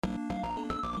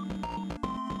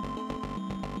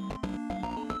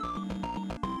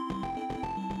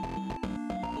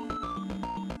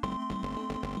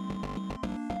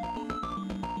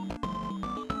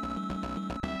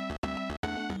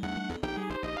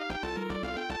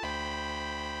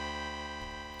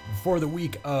for the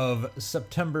week of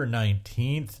September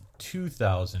 19th,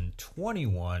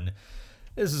 2021.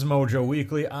 This is Mojo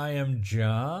Weekly. I am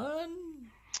John.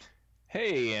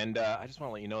 Hey, and I just want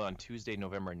to let you know on Tuesday,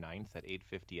 November 9th at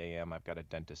 8:50 a.m. I've got a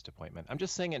dentist appointment. I'm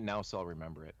just saying it now so I'll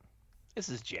remember it. This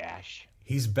is Josh.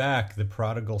 He's back. The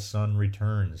prodigal son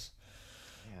returns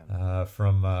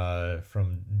from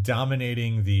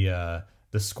dominating the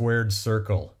squared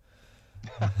circle.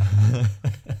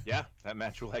 Yeah, that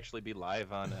match will actually be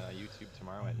live on YouTube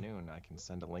tomorrow at noon. I can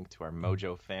send a link to our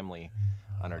Mojo family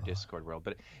on our Discord world.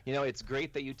 But, you know, it's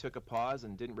great that you took a pause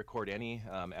and didn't record any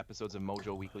episodes of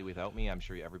Mojo Weekly without me. I'm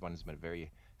sure everyone's been very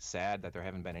sad that there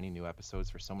haven't been any new episodes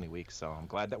for so many weeks. So I'm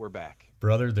glad that we're back.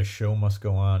 Brother, the show must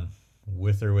go on,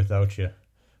 with or without you.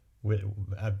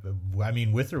 I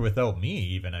mean, with or without me,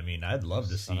 even. I mean, I'd love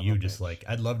to see you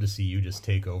just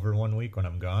take over one week when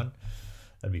I'm gone.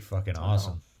 That'd be fucking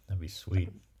awesome. That'd be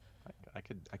sweet. I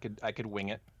could wing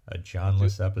it. A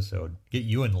Johnless episode. Get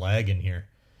you and Lag in here.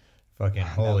 Fucking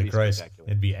holy Christ.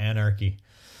 It'd be anarchy.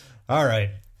 All right.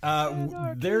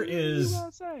 There is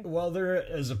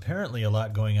apparently a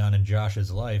lot going on in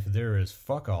Josh's life. There is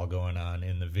fuck all going on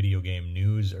in the video game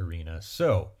news arena.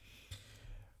 So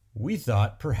we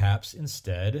thought perhaps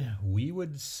instead we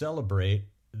would celebrate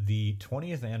the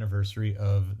 20th anniversary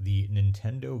of the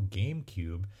Nintendo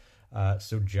GameCube.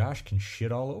 So Josh can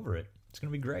shit all over it. It's going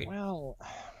to be great. Well,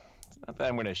 it's not that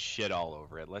I'm going to shit all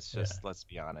over it. Let's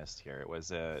be honest here. It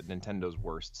was Nintendo's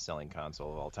worst selling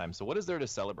console of all time. So what is there to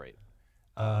celebrate?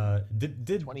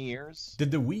 20 years?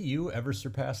 Did the Wii U ever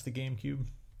surpass the GameCube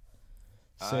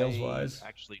sales-wise? I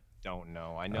actually don't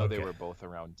know. I know they were both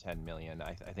around 10 million.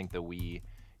 I think the Wii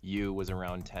U was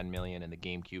around 10 million and the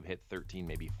GameCube hit 13,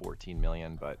 maybe 14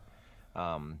 million. But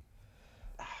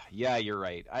yeah, you're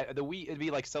right. It'd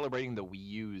be like celebrating the Wii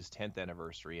U's 10th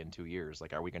anniversary in 2 years.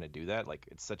 Like, are we going to do that? Like,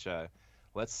 it's such a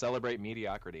let's celebrate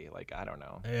mediocrity. Like, I don't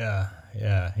know. Yeah.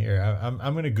 Here, I'm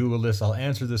going to Google this. I'll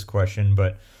answer this question,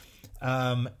 but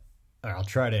I'll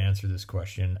try to answer this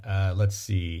question. Let's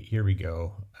see. Here we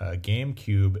go.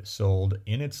 GameCube sold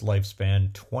in its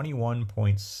lifespan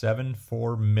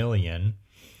 21.74 million.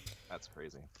 That's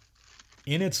crazy.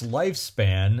 In its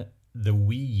lifespan, the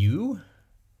Wii U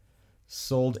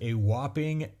sold a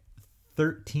whopping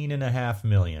 13.5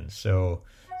 million. So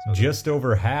just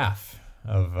over half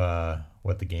of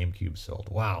what the GameCube sold.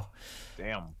 Wow.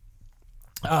 Damn.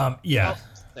 Yeah.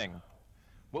 Thing.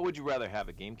 What would you rather have,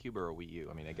 a GameCube or a Wii U?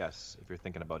 I mean, I guess if you're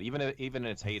thinking about even in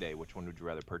its heyday, which one would you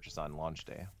rather purchase on launch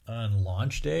day? On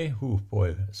launch day? Ooh,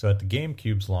 boy. So at the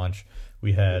GameCube's launch,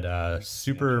 we had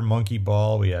Super Monkey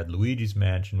Ball, we had Luigi's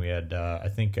Mansion, we had, I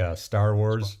think, Star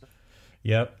Wars.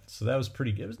 Yep. So that was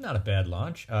pretty good. It was not a bad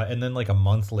launch. And then like a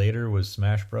month later was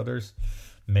Smash Brothers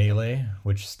Melee,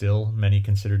 which still many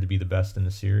consider to be the best in the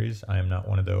series. I am not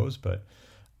one of those, but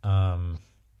the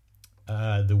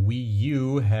Wii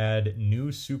U had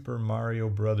New Super Mario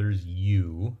Brothers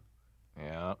U.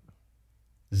 Yeah.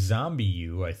 Zombie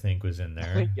U, I think, was in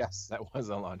there. Yes, that was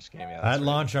a launch game. Yeah, at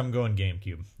launch, I'm going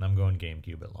GameCube. I'm going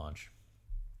GameCube at launch.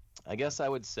 I guess I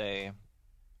would say,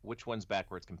 which one's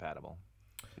backwards compatible?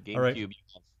 The GameCube, right. You have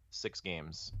 6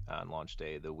 games on launch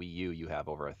day. The Wii U, you have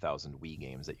over 1,000 Wii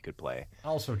games that you could play.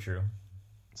 Also true.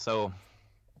 So,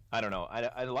 I don't know.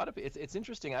 A lot of it's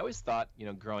interesting. I always thought,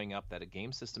 growing up, that a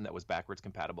game system that was backwards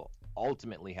compatible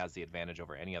ultimately has the advantage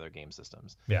over any other game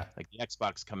systems. Yeah. Like the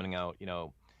Xbox coming out,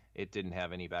 it didn't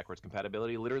have any backwards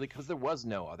compatibility, literally because there was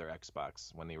no other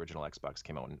Xbox when the original Xbox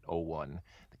came out in 2001.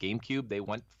 The GameCube,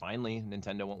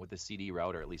 Nintendo went with the CD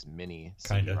route, or at least mini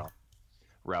CD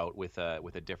route with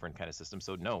a different kind of system.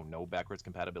 So no backwards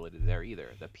compatibility there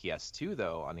either. The PS2,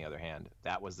 though, on the other hand,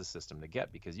 that was the system to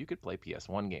get because you could play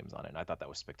PS1 games on it, and I thought that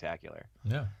was spectacular.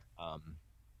 Yeah.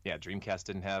 Yeah, Dreamcast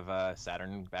didn't have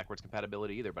Saturn backwards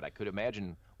compatibility either, but I could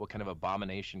imagine what kind of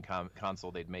abomination console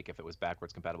they'd make if it was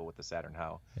backwards compatible with the Saturn.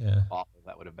 How awful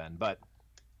that would have been. But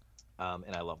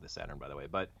and I love the Saturn, by the way.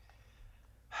 But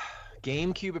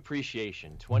GameCube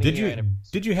appreciation, 20 year anniversary.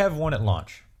 Did you have one at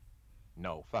launch?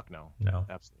 No, fuck no. No.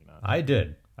 Absolutely not. I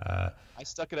did. I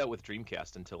stuck it out with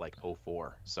Dreamcast until like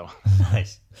 2004. So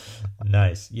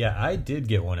Nice. Yeah, I did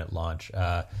get one at launch.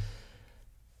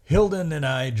 Hilden and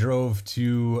I drove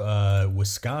to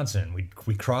Wisconsin.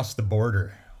 We crossed the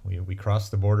border. We crossed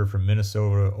the border from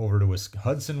Minnesota over to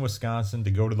Hudson, Wisconsin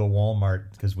to go to the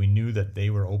Walmart because we knew that they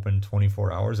were open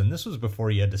 24 hours. And this was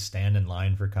before you had to stand in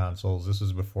line for consoles. This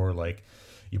was before like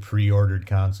you pre-ordered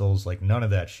consoles. Like none of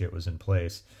that shit was in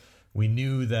place. We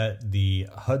knew that the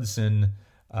Hudson,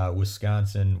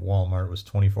 Wisconsin Walmart was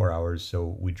 24 hours.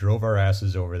 So we drove our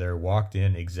asses over there, walked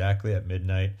in exactly at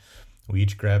midnight. We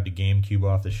each grabbed a GameCube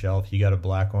off the shelf. He got a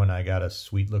black one. I got a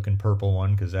sweet-looking purple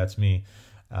one because that's me.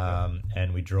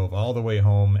 And we drove all the way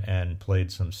home and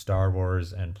played some Star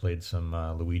Wars and played some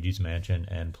Luigi's Mansion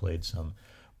and played some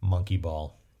Monkey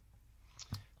Ball.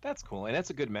 That's cool, and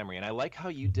that's a good memory. And I like how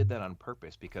you did that on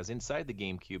purpose, because inside the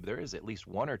GameCube there is at least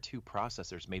 1 or 2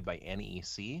 processors made by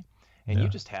NEC, and you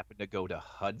just happened to go to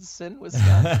Hudson,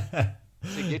 Wisconsin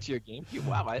to get your GameCube.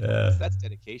 Wow, that's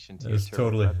dedication to your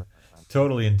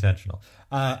totally intentional.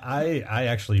 I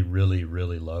actually really,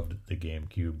 really loved the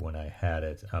GameCube when I had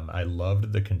it. I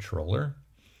loved the controller.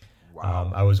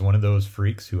 Wow. I was one of those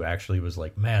freaks who actually was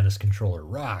like, man, this controller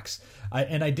rocks.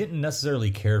 I didn't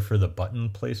necessarily care for the button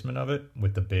placement of it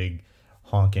with the big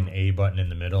honking A button in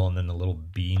the middle and then the little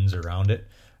beans around it.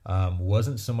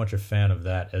 Wasn't so much a fan of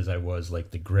that as I was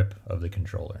like the grip of the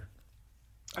controller.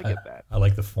 I get that. I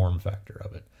like the form factor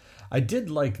of it. I did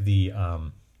like the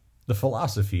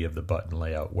philosophy of the button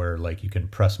layout where like you can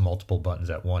press multiple buttons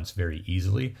at once very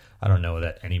easily. I don't know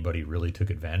that anybody really took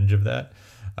advantage of that.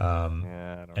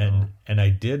 I don't know. And I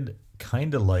did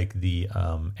kind of like the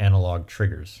analog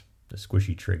triggers, the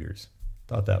squishy triggers.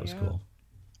 Thought that was cool.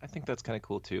 I think that's kind of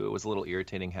cool too. It was a little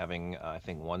irritating having I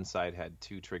think one side had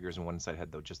 2 triggers and one side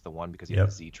had just the one because you had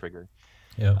the Z trigger.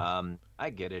 Yeah. I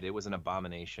get it. It was an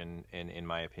abomination in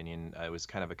my opinion. It was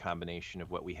kind of a combination of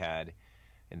what we had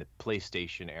in the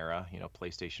PlayStation era,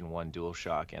 PlayStation 1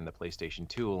 DualShock and the PlayStation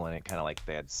 2, and it kind of like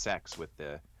they had sex with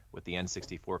the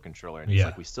N64 controller, and it's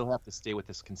like we still have to stay with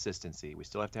this consistency. We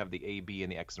still have to have the A, B,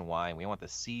 and the X and Y, and we want the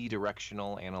C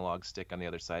directional analog stick on the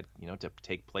other side, to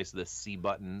take place of the C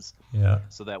buttons. Yeah.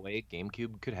 So that way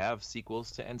GameCube could have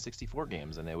sequels to N64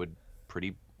 games, and they would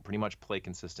pretty much play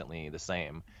consistently the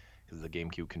same, because the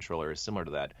GameCube controller is similar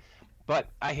to that. But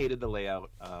I hated the layout.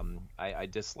 I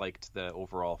disliked the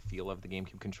overall feel of the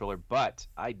GameCube controller, but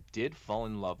I did fall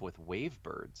in love with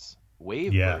Wavebirds.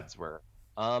 Wavebirds were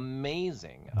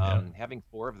amazing. Having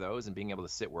 4 of those and being able to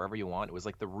sit wherever you want, it was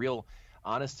like the real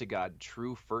honest to God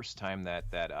true first time that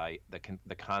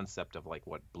the concept of like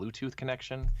what Bluetooth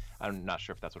connection, I'm not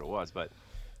sure if that's what it was, but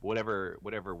whatever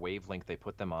wavelength they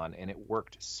put them on, and it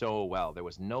worked so well. There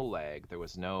was no lag, there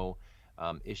was no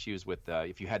issues with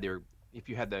if you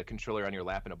had the controller on your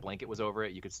lap and a blanket was over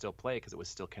it, you could still play because it was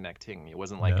still connecting. It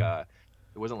wasn't like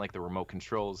it wasn't like the remote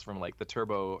controls from like the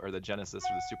Turbo or the Genesis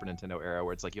or the Super Nintendo era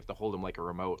where it's like you have to hold them like a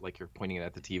remote, like you're pointing it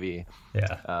at the TV.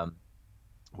 Yeah.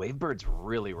 Wavebirds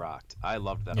really rocked. I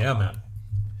loved that a lot. Yeah, man.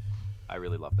 I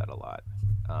really loved that a lot.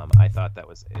 I thought that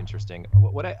was interesting.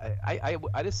 What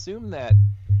I'd assume that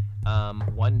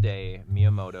one day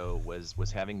Miyamoto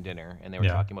was having dinner and they were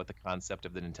talking about the concept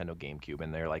of the Nintendo GameCube,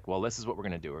 and they're like, well, this is what we're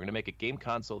going to do. We're going to make a game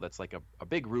console that's like a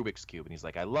big Rubik's Cube. And he's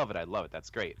like, I love it. That's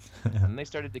great. And they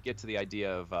started to get to the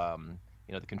idea of,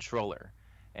 the controller.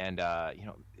 And,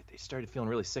 they started feeling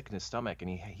really sick in his stomach, and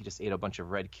he just ate a bunch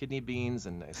of red kidney beans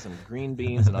and some green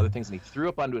beans and other things. And he threw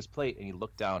up onto his plate, and he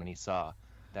looked down and he saw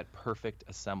that perfect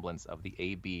assemblance of the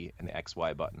A, B, and the X,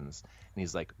 Y buttons. And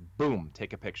he's like, boom,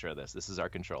 take a picture of this. This is our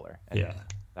controller. And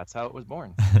that's how it was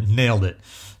born. Nailed it.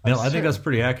 I think that's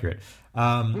pretty accurate.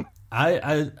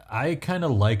 I kind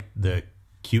of liked the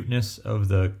cuteness of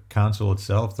the console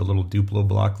itself, the little Duplo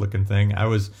block looking thing. I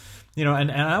was,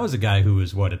 and I was a guy who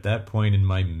was at that point in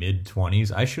my mid 20s,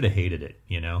 I should have hated it.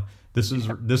 This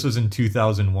was in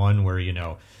 2001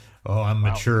 where, oh, I'm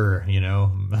mature,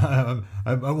 I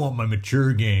want my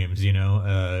mature games,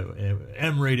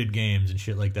 M-rated games and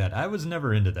shit like that. I was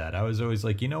never into that. I was always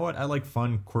like, you know what? I like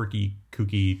fun, quirky,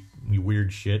 kooky,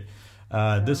 weird shit.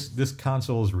 This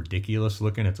console is ridiculous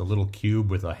looking. It's a little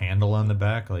cube with a handle on the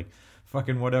back. Like,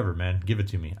 fucking whatever, man. Give it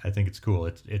to me. I think it's cool.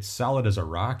 It's solid as a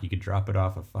rock. You could drop it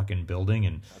off a fucking building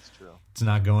and that's true. It's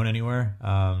not going anywhere.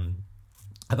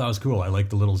 I thought it was cool. I like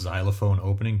the little xylophone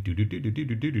opening.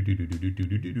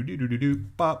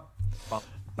 Bop. I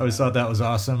always thought that was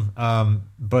awesome.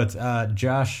 But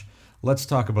Josh, let's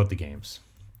talk about the games.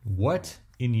 What,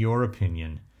 in your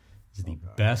opinion, is the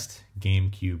best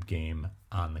GameCube game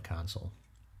on the console?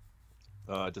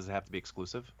 Does it have to be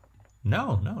exclusive?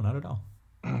 No, not at all.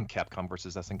 Capcom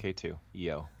versus SNK 2.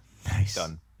 Yo. Nice.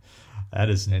 Done. That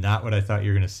is not what I thought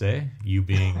you were going to say. You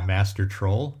being Master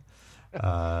Troll.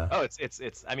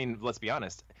 It's I mean, let's be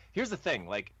honest. Here's the thing,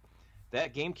 like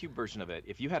that GameCube version of it,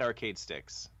 if you had arcade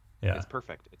sticks, it's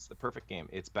perfect. It's the perfect game.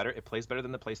 It's better. It plays better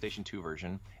than the PlayStation 2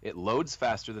 version. It loads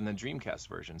faster than the Dreamcast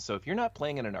version. So if you're not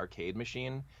playing in an arcade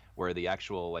machine where the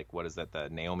actual, like, what is that, the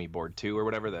Naomi board 2 or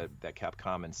whatever that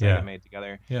Capcom and Sega made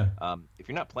together. Yeah. If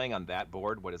you're not playing on that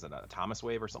board, what is it, a Thomas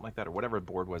Wave or something like that, or whatever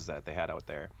board was that they had out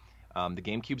there, The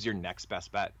GameCube's your next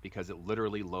best bet because it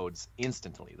literally loads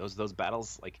instantly. Those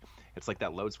battles, like it's like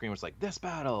that load screen was like this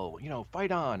battle,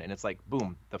 fight on, and it's like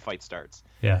boom, the fight starts.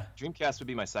 Yeah. Dreamcast would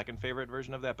be my second favorite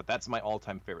version of that, but that's my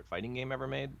all-time favorite fighting game ever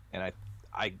made, and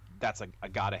that's a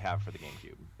gotta have for the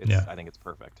GameCube. I think it's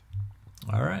perfect.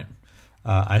 All right.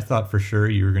 I thought for sure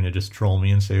you were gonna just troll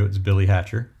me and say it was Billy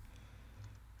Hatcher.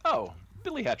 Oh,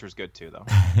 Billy Hatcher's good too, though.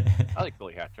 I like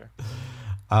Billy Hatcher.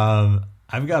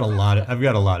 I've got a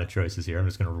lot of choices here. I'm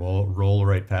just gonna roll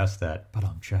right past that.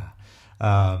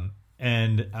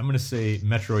 And I'm gonna say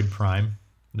Metroid Prime,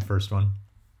 the first one.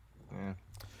 Yeah.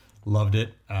 Loved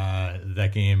it.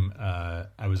 That game,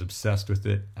 I was obsessed with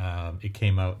it. It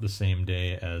came out the same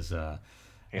day as the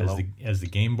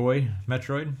Game Boy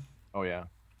Metroid. Oh yeah.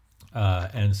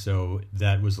 And so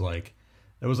that was like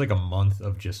a month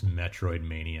of just Metroid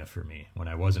mania for me. When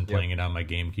I wasn't playing it on my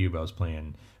GameCube, I was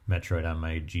playing Metroid on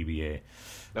my GBA.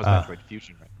 That was Metroid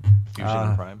Fusion, right? Fusion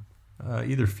and Prime?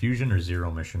 Either Fusion or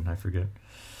Zero Mission, I forget.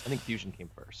 I think Fusion came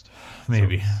first.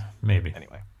 Maybe.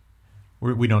 Anyway.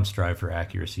 We don't strive for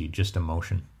accuracy, just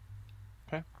emotion.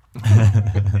 Okay.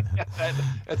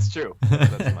 That's true.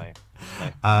 That's my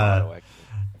motto,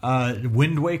 actually.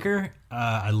 Wind Waker.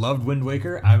 I loved Wind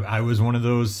Waker. I was one of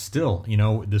those still.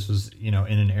 This was, in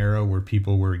an era where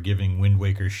people were giving Wind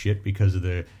Waker shit because of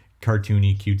the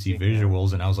cartoony, cutesy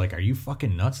visuals. And I was like, are you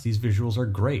fucking nuts? These visuals are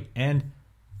great. And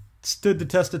stood the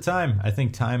test of time. I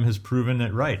think time has proven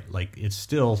it right. Like, it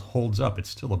still holds up. It's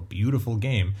still a beautiful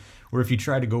game. Where if you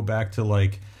try to go back to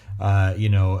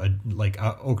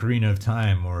Ocarina of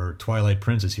Time or Twilight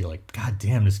Princess, you're like, God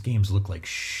damn, this games look like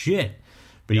shit.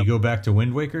 But you go back to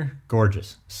Wind Waker,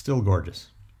 gorgeous. Still gorgeous.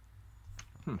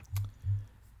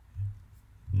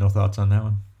 No thoughts on that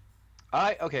one?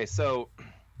 Okay, so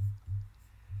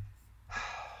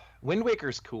Wind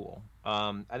Waker's cool.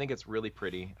 I think it's really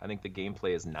pretty. I think the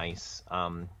gameplay is nice.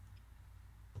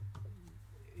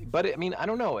 But I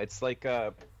don't know. It's like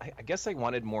I guess I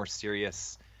wanted more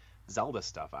serious Zelda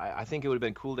stuff. I think it would have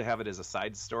been cool to have it as a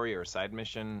side story or a side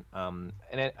mission. And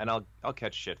I'll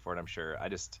catch shit for it, I'm sure.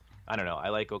 I don't know. I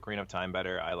like Ocarina of Time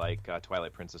better. I like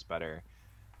Twilight Princess better.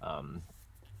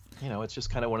 It's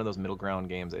just kind of one of those middle ground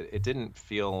games. It didn't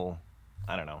feel,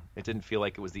 I don't know. It didn't feel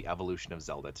like it was the evolution of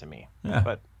Zelda to me. Yeah,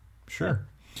 but sure.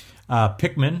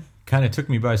 Pikmin kind of took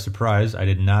me by surprise. I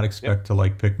did not expect to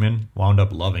like Pikmin. Wound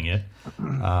up loving it.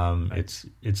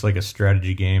 It's like a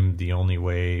strategy game the only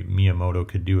way Miyamoto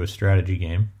could do a strategy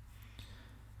game.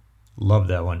 Love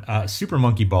that one. Super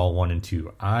Monkey Ball 1 and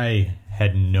 2. I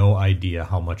had no idea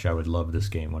how much I would love this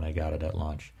game when I got it at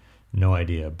launch. No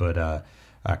idea. But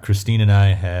Christine and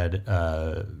I had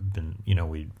been,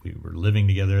 we were living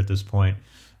together at this point,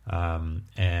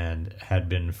 and had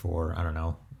been for, I don't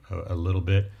know, a little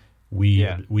bit.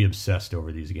 We obsessed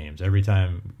over these games. Every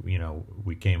time,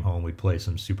 we came home, we'd play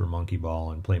some Super Monkey Ball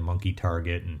and play Monkey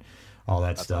Target and all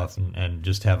That's stuff, awesome. and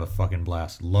just have a fucking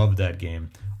blast. Loved that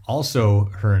game. Also,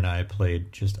 her and I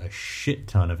played just a shit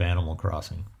ton of Animal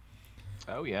Crossing.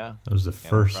 Oh yeah, that was the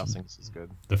first. Animal Crossing is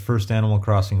good. The first Animal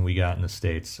Crossing we got in the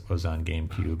States was on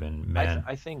GameCube, and man,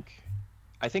 I think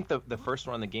the first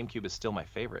one on the GameCube is still my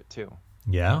favorite too.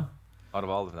 Yeah. Out of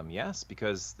all of them, yes,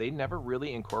 because they never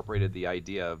really incorporated the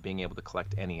idea of being able to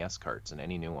collect NES carts in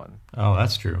any new one. Oh,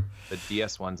 that's true. The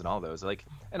DS ones and all those,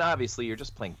 and obviously you're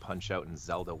just playing Punch Out and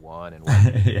Zelda 1 and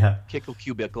Kickle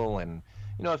Cubicle and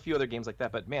a few other games like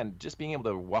that. But man, just being able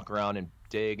to walk around and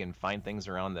dig and find things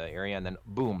around the area, and then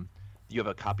boom, you have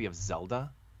a copy of Zelda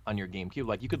on your GameCube.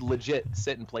 Like, you could legit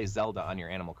sit and play Zelda on your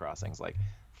Animal Crossings,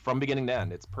 from beginning to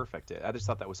end. It's perfect. I just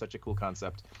thought that was such a cool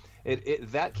concept.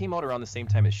 That came out around the same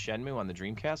time as Shenmue on the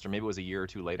Dreamcast, or maybe it was a year or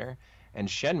two later. And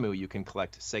Shenmue, you can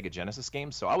collect Sega Genesis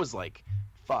games. So I was like,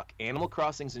 fuck, Animal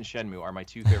Crossings and Shenmue are my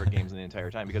two favorite games in the entire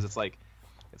time, because it's like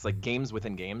games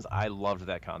within games. I loved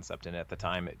that concept, and at the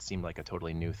time it seemed like a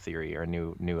totally new theory or a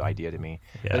new idea to me.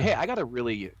 Yeah. But hey, I got a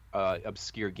really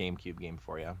obscure GameCube game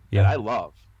for you that I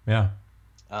love. Yeah.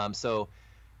 So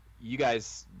you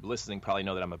guys listening probably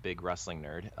know that I'm a big wrestling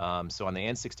nerd. So on the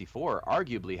N64,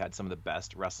 arguably had some of the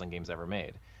best wrestling games ever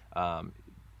made.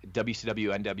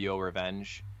 WCW, NWO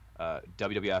Revenge,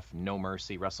 WWF No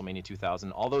Mercy, WrestleMania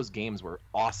 2000. All those games were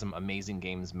awesome, amazing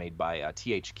games made by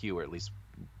THQ, or at least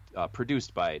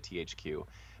produced by THQ.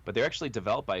 But they're actually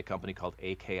developed by a company called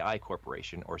AKI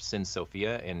Corporation, or Sin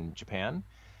Sophia in Japan.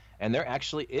 And there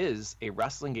actually is a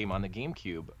wrestling game on the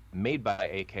GameCube made by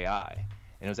AKI.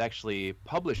 And it was actually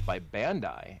published by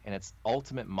Bandai, and it's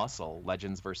Ultimate Muscle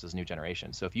Legends versus New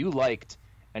Generation. So if you liked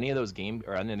any of those games,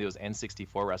 or any of those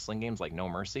N64 wrestling games like No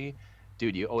Mercy,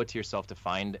 dude, you owe it to yourself to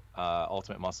find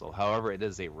Ultimate Muscle. However, it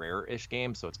is a rare-ish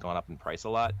game, so it's gone up in price a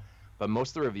lot. but most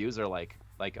of the reviews are like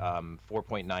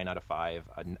 4.9 out of 5,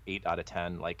 an 8 out of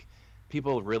 10. Like,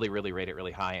 people really rate it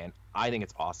really high, and I think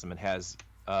it's awesome. It has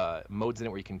modes in it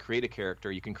where you can create a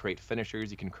character, you can create finishers,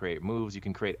 you can create moves, you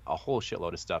can create a whole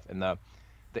shitload of stuff. And the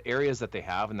areas that they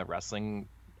have in the wrestling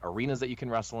arenas that you can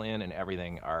wrestle in and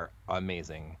everything are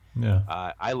amazing.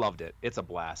 Yeah. I loved it. It's a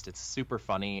blast. It's super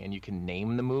funny, and you can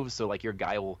name the moves. So like your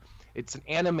guy will, it's an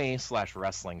anime /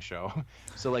 wrestling show.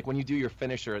 So like when you do your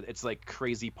finisher, it's like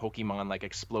crazy Pokemon like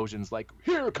explosions, like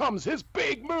here comes his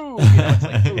big move. It's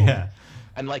like, boom. Yeah.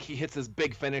 And like he hits this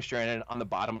big finisher, and then on the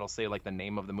bottom it'll say like the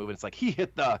name of the move, and it's like he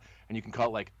hit the, and you can call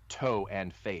it like toe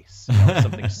and face,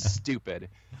 something stupid.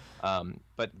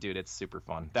 But dude, it's super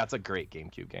fun. That's a great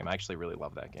GameCube game. I actually really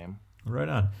love that game. Right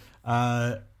on.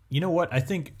 You know what? I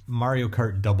think Mario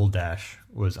Kart Double Dash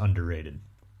was underrated.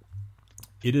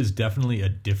 It is definitely a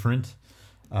different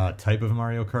type of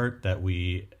Mario Kart that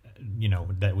we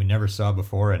never saw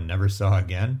before and never saw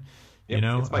again. Yep,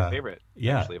 it's my favorite,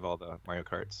 actually, of all the Mario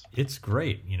Karts. It's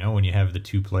great, when you have the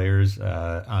two players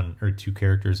two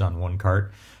characters on one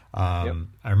kart. I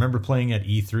remember playing at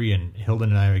E3, and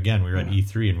Hilden and I, again, we were at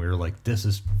E3, and we were like, this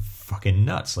is fucking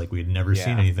nuts. Like, we had never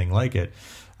seen anything like it.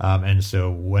 And so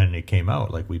when it came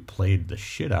out, like, we played the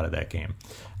shit out of that game.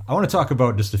 I want to talk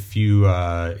about just a few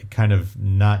kind of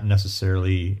not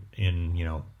necessarily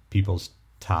in, people's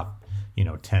top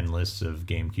 10 lists of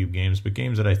GameCube games, but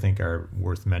games that I think are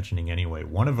worth mentioning anyway.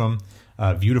 One of them,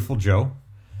 Beautiful Joe.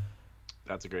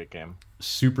 That's a great game.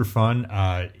 Super fun.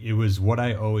 It was what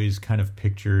I always kind of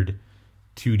pictured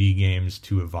 2D games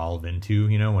to evolve into,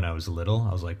 when I was little.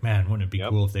 I was like, man, wouldn't it be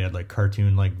cool if they had like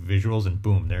cartoon like visuals, and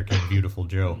boom, there came Beautiful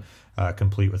Joe,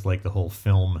 complete with like the whole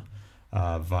film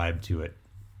vibe to it.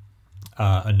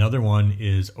 Another one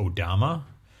is Odama,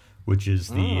 which is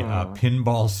the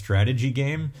pinball strategy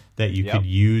game that you could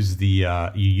use you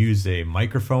use a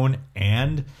microphone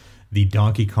and the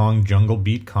Donkey Kong Jungle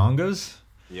Beat congas.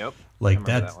 Yep. Like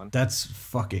that's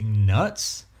fucking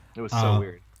nuts. It was so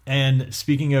weird. And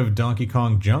speaking of Donkey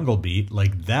Kong Jungle Beat,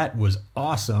 like that was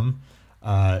awesome.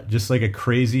 Just like a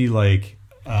crazy like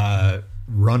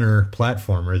runner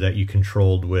platformer that you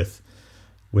controlled with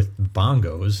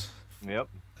bongos. Yep.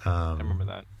 I remember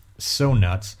that. So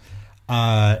nuts.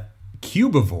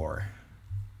 Cubivore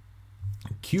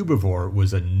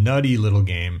was a nutty little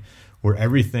game where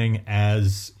everything,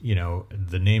 as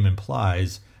the name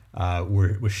implies,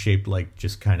 was shaped like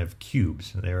just kind of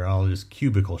cubes. They were all just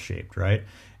cubicle shaped, right?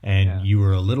 And you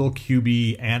were a little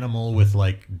cubey animal with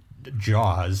like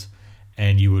jaws,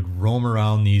 and you would roam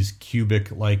around these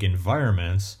cubic like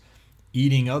environments,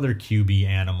 eating other cubey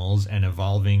animals and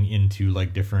evolving into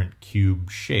like different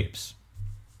cube shapes.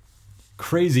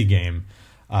 Crazy game.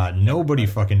 Nobody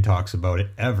fucking talks about it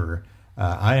ever.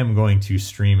 I am going to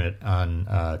stream it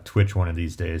on Twitch one of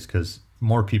these days because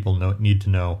more people need to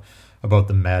know about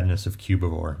the madness of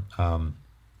Cubivore.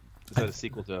 Is that a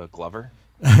sequel to Glover?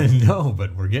 No,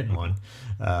 but we're getting one.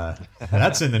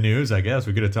 That's in the news, I guess.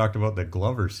 We could have talked about the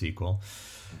Glover sequel.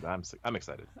 I'm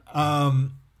excited.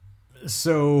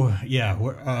 So yeah,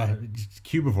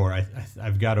 Cubivore.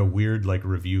 I've got a weird like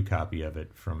review copy of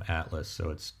it from Atlas.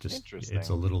 So it's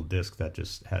a little disc that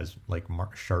just has like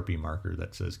Sharpie marker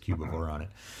that says Cubivore on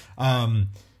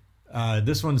it.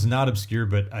 This one's not obscure,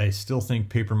 but I still think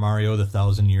Paper Mario: The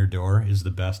Thousand Year Door is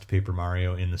the best Paper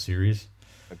Mario in the series.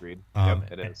 Agreed.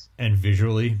 Yep, it is. And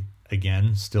visually,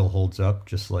 again, still holds up,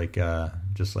 just like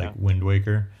Wind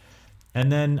Waker. And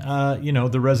then,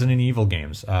 the Resident Evil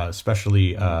games,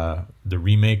 especially the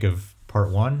remake of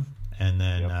Part 1 and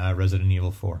then Resident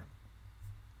Evil 4.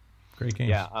 Great games.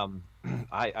 Yeah,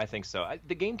 I think so.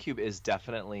 The GameCube is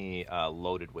definitely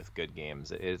loaded with good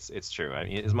games. It's true. I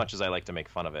mean, as much as I like to make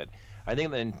fun of it, I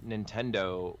think that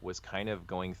Nintendo was kind of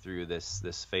going through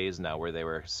this phase now where they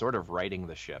were sort of righting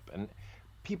the ship. And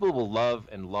people will love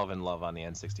on the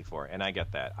N64, and I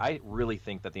get that. I really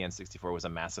think that the N64 was a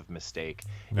massive mistake.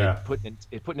 Yeah.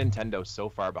 It put Nintendo so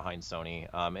far behind Sony,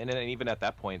 and even at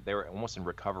that point, they were almost in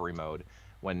recovery mode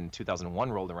when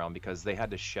 2001 rolled around because they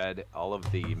had to shed all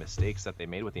of the mistakes that they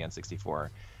made with the N64.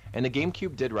 And the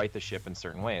GameCube did right the ship in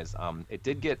certain ways. It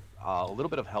did get a little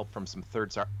bit of help from some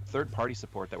third-party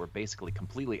support that were basically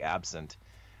completely absent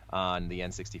on the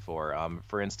N64.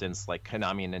 For instance, like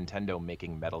Konami and Nintendo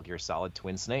making Metal Gear Solid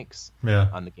Twin Snakes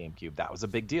on the GameCube. That was a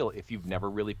big deal. If you've never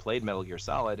really played Metal Gear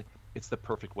Solid, it's the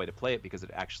perfect way to play it because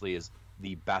it actually is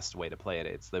the best way to play it.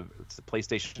 It's the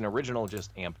PlayStation original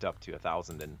just amped up to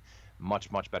 1,000 and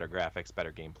much better graphics,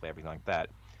 better gameplay, everything like that.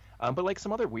 But like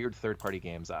some other weird third-party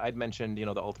games, I'd mentioned the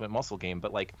Ultimate Muscle game,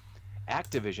 but like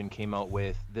Activision came out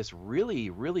with this really,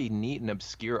 really neat and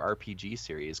obscure RPG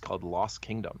series called Lost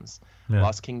Kingdoms. Yeah.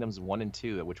 Lost Kingdoms 1 and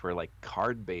 2, which were like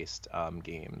card-based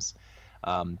games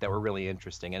that were really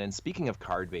interesting. And then speaking of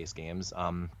card-based games,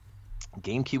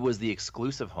 GameCube was the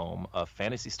exclusive home of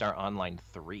Phantasy Star Online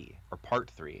 3, or Part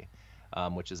 3,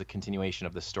 which is a continuation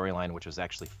of the storyline, which was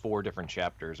actually 4 different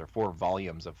chapters or 4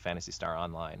 volumes of Phantasy Star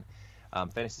Online.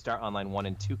 Phantasy Star Online 1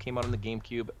 and 2 came out on the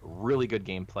GameCube. Really good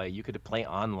gameplay. You could play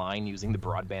online using the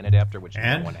broadband adapter, which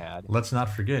no one had. Let's not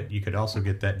forget, you could also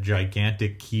get that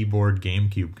gigantic keyboard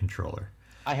GameCube controller.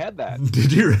 I had that.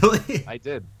 Did you really? I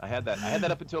did. I had that. I had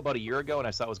that up until about a year ago, and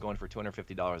I saw it was going for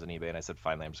 $250 on eBay, and I said,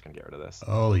 finally, I'm just going to get rid of this.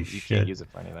 Holy shit. You can't use it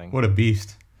for anything. What a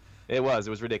beast. It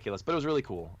was ridiculous, but it was really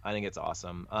cool. I think it's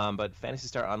awesome. But Phantasy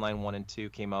Star Online 1 and 2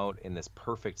 came out in this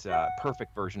perfect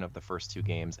version of the first 2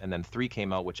 games, and then 3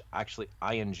 came out, which actually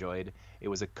I enjoyed. It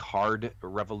was a card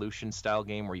revolution style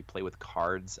game where you play with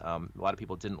cards. A lot of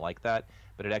people didn't like that,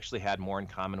 but it actually had more in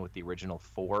common with the original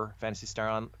 4 Phantasy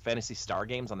Star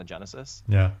games on the Genesis.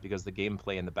 Yeah. Because the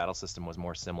gameplay and the battle system was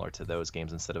more similar to those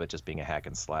games instead of it just being a hack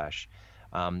and slash.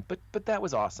 But that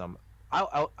was awesome.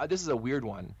 This is a weird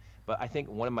one. But I think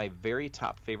one of my very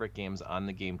top favorite games on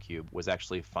the GameCube was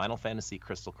actually Final Fantasy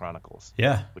Crystal Chronicles.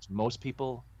 Yeah. Which most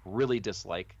people really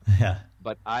dislike. Yeah.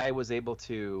 But I was able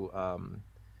to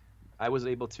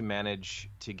manage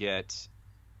to get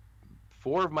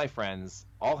 4 of my friends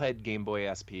all had Game Boy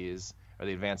SPs or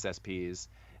the Advanced SPs,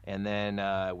 and then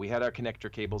we had our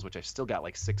connector cables, which I still got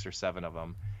like 6 or 7 of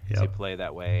them to play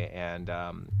that way, and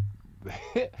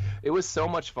it was so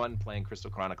much fun playing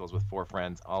Crystal Chronicles with 4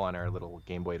 friends, all on our little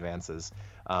Game Boy Advances.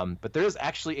 But there's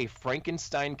actually a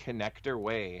Frankenstein connector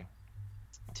way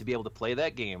to be able to play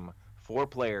that game 4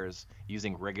 players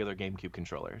using regular GameCube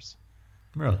controllers.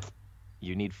 Really?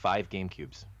 You need 5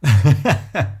 GameCubes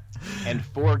and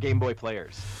 4 Game Boy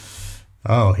players.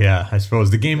 Oh yeah, I suppose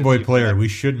the Game Boy player. We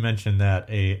should mention that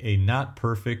a not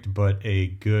perfect but a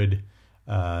good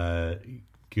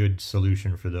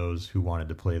solution for those who wanted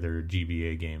to play their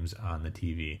GBA games on the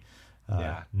TV.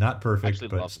 Not perfect,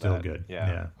 but still that. good.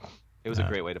 Yeah. It was a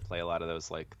great way to play a lot of those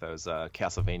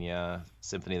Castlevania,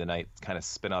 Symphony of the Night kind of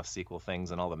spin-off sequel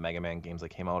things, and all the Mega Man games that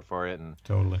came out for it. And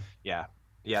totally.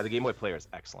 Yeah, the Game Boy player is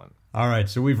excellent. All right,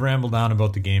 so we've rambled on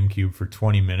about the GameCube for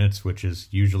 20 minutes, which is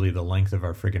usually the length of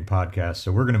our freaking podcast,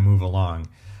 so we're going to move along.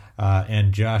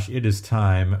 And Josh, it is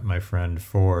time, my friend,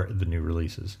 for the new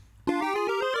releases. Oh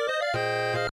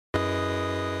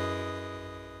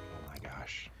my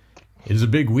gosh. It is a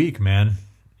big week, man.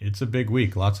 It's a big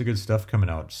week. Lots of good stuff coming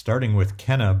out, starting with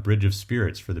Kenna Bridge of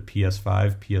Spirits for the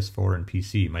PS5, PS4, and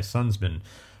PC. My son's been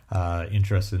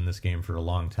interested in this game for a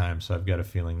long time, so I've got a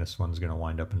feeling this one's going to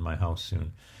wind up in my house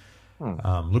soon.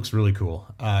 Looks really cool.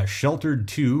 Sheltered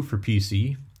 2 for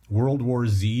PC, World War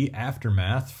Z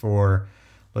Aftermath for,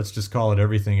 let's just call it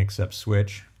everything except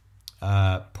Switch,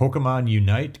 Pokemon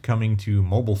Unite coming to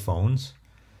mobile phones,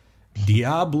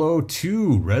 Diablo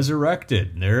 2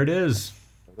 Resurrected, there it is.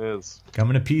 It is.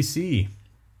 Coming to PC.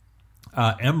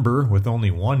 Ember with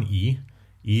only one E,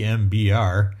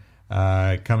 EMBR,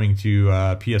 coming to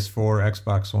PS4,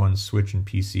 Xbox One, Switch, and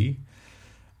PC.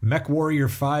 MechWarrior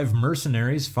 5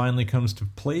 Mercenaries finally comes to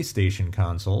PlayStation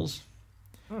consoles.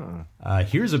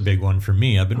 Here's a big one for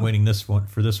me. I've been waiting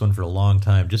for this one for a long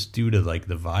time, just due to like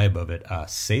the vibe of it.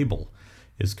 Sable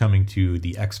is coming to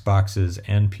the Xboxes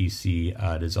and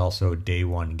PC. It is also day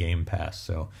one Game Pass,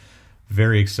 so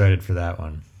very excited for that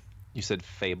one. You said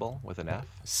Fable with an F?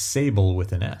 Sable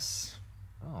with an S.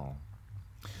 Oh.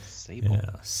 Sable.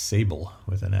 Yeah, Sable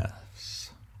with an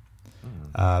S.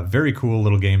 Very cool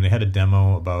little game. They had a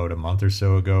demo about a month or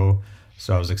so ago,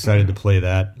 so I was excited to play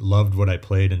that. Loved what I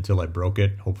played until I broke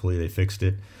it. Hopefully they fixed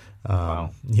it.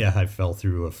 Wow. Yeah, I fell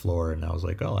through a floor and I was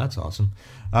like, oh, that's awesome.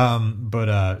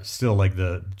 But still, like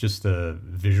the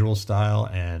visual style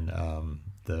and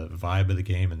the vibe of the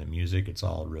game and the music, it's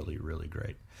all really, really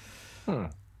great.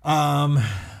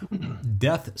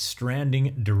 Death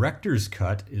Stranding Director's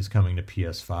Cut is coming to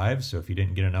PS5, so if you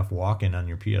didn't get enough walking on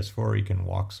your PS4, you can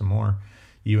walk some more.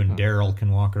 You and Daryl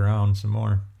can walk around some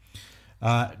more.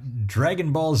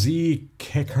 Dragon Ball Z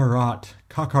Kakarot.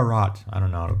 I don't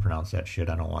know how to pronounce that shit.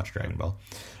 I don't watch Dragon Ball.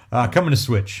 Coming to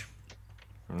Switch.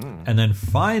 And then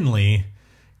finally,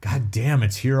 god damn,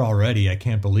 it's here already. I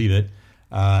can't believe it.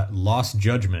 Lost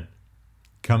Judgment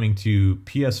coming to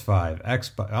PS5,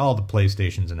 Xbox, all the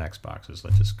PlayStations and Xboxes.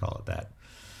 Let's just call it that.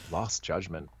 Lost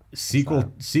Judgment.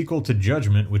 Sequel to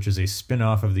Judgment, which is a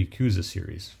spin-off of the Yakuza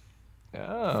series.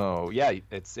 Oh, yeah,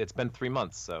 it's been 3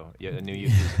 months, so yeah, a new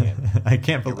Yakuza game. I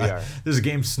can't believe this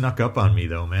game snuck up on me,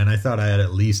 though, man. I thought I had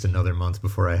at least another month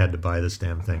before I had to buy this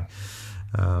damn thing.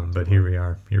 But here we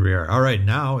are. All right,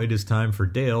 now it is time for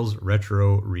Dale's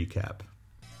Retro Recap.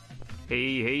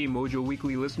 Hey, Mojo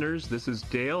Weekly listeners, this is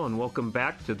Dale, and welcome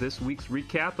back to this week's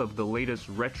recap of the latest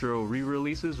retro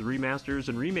re-releases, remasters,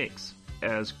 and remakes.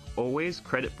 As always,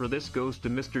 credit for this goes to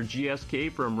Mr.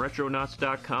 GSK from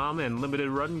Retronauts.com and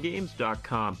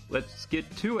LimitedRunGames.com. Let's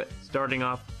get to it. Starting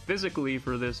off physically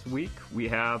for this week, we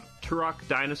have Turok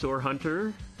Dinosaur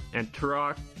Hunter and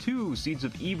Turok 2 Seeds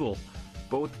of Evil,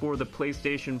 both for the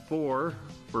PlayStation 4,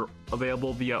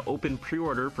 available via open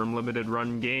pre-order from Limited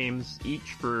Run Games,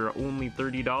 each for only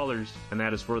 $30, and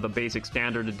that is for the basic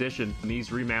standard edition. And these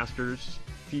remasters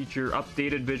feature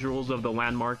updated visuals of the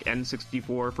landmark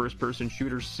N64 first-person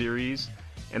shooter series,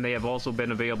 and they have also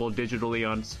been available digitally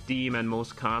on Steam and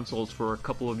most consoles for a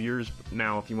couple of years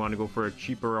now if you want to go for a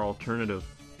cheaper alternative.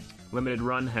 Limited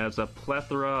Run has a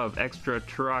plethora of extra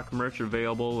Turok merch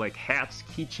available, like hats,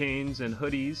 keychains, and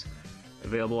hoodies,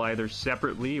 available either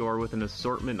separately or with an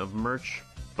assortment of merch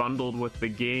bundled with the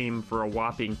game for a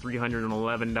whopping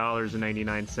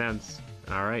 $311.99.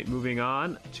 Alright, moving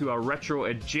on to a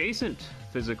retro-adjacent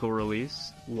physical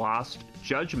release, Lost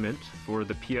Judgment, for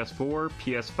the PS4,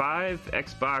 PS5,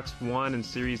 Xbox One, and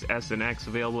Series S and X,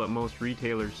 available at most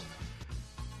retailers.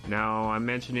 Now, I'm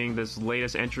mentioning this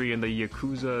latest entry in the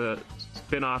Yakuza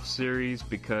spin-off series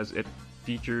because it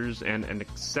features an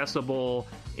accessible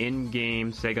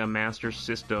in-game Sega Master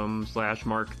System /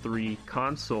 Mark III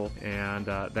console, and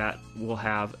that will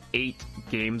have 8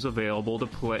 games available to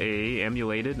play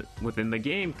emulated within the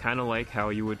game, kind of like how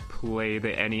you would play the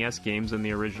NES games in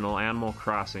the original Animal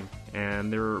Crossing.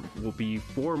 And there will be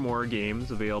 4 more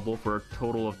games available for a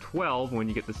total of 12 when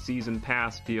you get the Season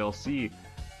Pass DLC.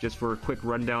 Just for a quick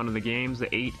rundown of the games,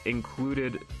 the 8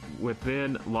 included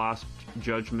within Lost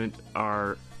Judgment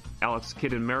are Alex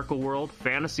Kidd in Miracle World,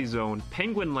 Fantasy Zone,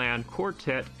 Penguin Land,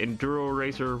 Quartet, Enduro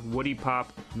Racer, Woody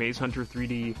Pop, Maze Hunter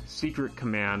 3D, Secret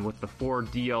Command, with the 4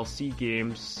 DLC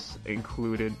games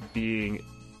included being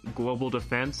Global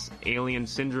Defense, Alien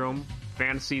Syndrome,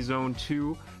 Fantasy Zone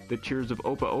 2, The Tears of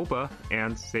Opa Opa,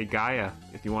 and Segaya.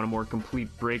 If you want a more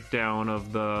complete breakdown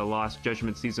of the Lost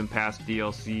Judgment Season Pass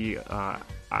DLC,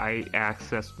 I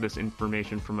accessed this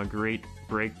information from a great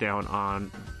breakdown on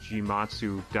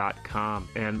Jimatsu.com.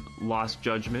 And Lost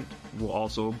Judgment will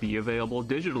also be available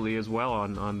digitally as well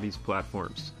on these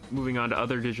platforms. Moving on to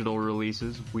other digital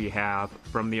releases, we have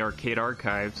from the Arcade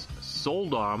Archives,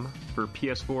 Soldom for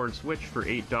PS4 and Switch for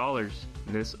 $8.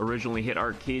 This originally hit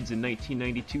arcades in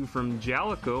 1992 from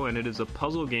Jalico, and it is a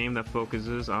puzzle game that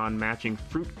focuses on matching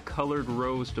fruit-colored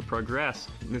rows to progress.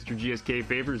 Mr. GSK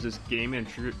favors this game and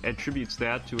attributes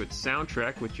that to its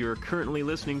soundtrack, which you are currently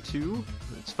listening to,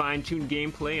 its fine-tuned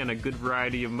gameplay, and a good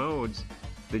variety of modes.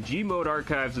 The G-Mode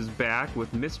Archives is back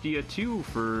with Mystia 2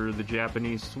 for the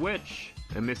Japanese Switch.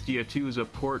 And Mystia 2 is a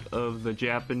port of the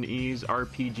Japanese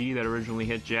RPG that originally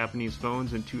hit Japanese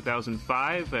phones in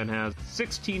 2005 and has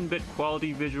 16-bit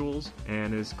quality visuals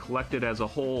and is collected as a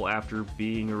whole after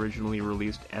being originally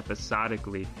released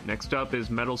episodically. Next up is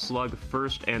Metal Slug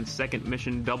First and Second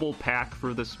Mission Double Pack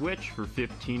for the Switch for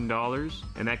 $15,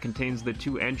 and that contains the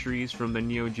 2 entries from the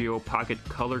Neo Geo Pocket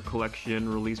Color Collection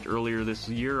released earlier this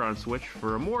year on Switch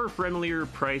for a more friendlier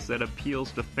price that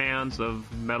appeals to fans of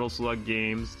Metal Slug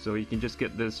games, so you can just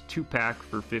get this 2-pack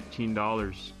for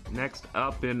 $15. Next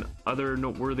up, in other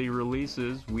noteworthy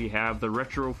releases, we have the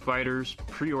Retro Fighters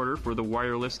pre-order for the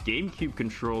wireless GameCube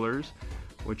controllers,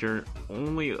 which are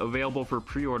only available for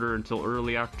pre-order until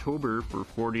early October for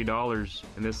 $40.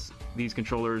 And these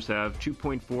controllers have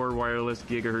 2.4 wireless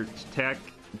gigahertz tech,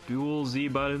 dual Z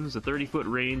buttons, a 30-foot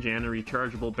range, and a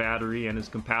rechargeable battery, and is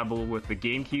compatible with the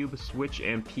GameCube, Switch,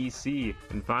 and PC.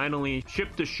 And finally,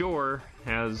 Ship to Shore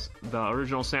has the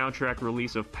original soundtrack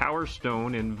release of Power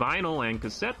Stone in vinyl and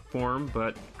cassette form,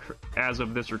 but as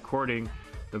of this recording,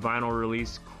 the vinyl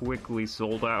release quickly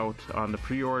sold out on the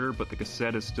pre-order, but the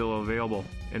cassette is still available.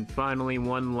 And finally,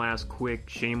 one last quick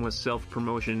shameless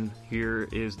self-promotion here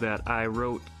is that I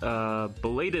wrote a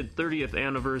belated 30th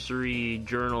anniversary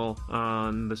journal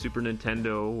on the Super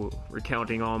Nintendo,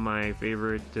 recounting all my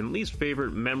favorite and least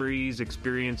favorite memories,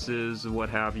 experiences, what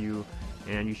have you.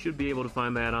 And you should be able to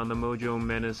find that on the Mojo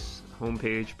Menace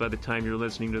homepage by the time you're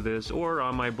listening to this, or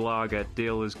on my blog at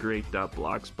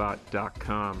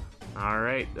daleisgreat.blogspot.com.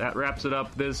 Alright, that wraps it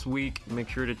up this week. Make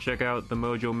sure to check out the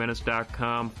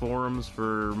MojoMenace.com forums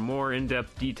for more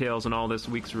in-depth details on all this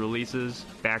week's releases.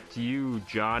 Back to you,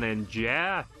 John and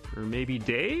Jack, or maybe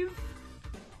Dave?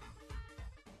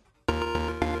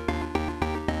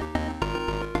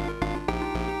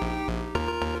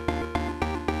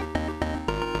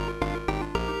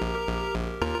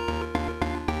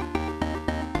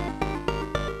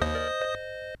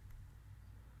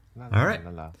 All right.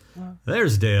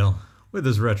 There's Dale with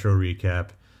his retro recap.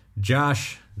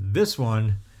 Josh, this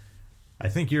one, I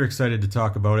think you're excited to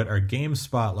talk about it. Our game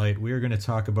spotlight, we are going to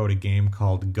talk about a game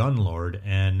called Gunlord,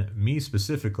 and me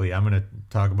specifically, I'm going to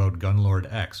talk about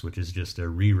Gunlord X, which is just a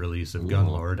re-release of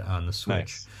Gunlord on the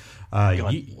Switch.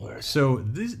 Nice. So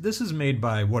this is made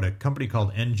by, a company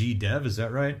called NG Dev, is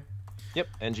that right? Yep,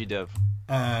 NG Dev.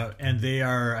 And they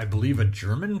are, I believe, a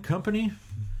German company?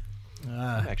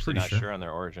 I'm actually not sure on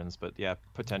their origins, but yeah,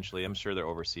 potentially. I'm sure they're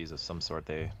overseas of some sort.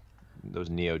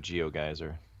 Those Neo Geo guys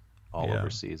are all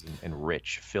overseas and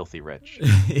rich, filthy rich.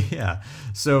 Yeah.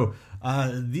 So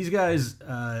these guys,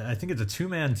 I think it's a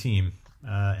 2-man team,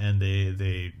 and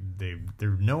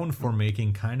they're known for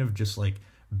making kind of just like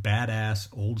badass,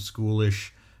 old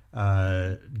schoolish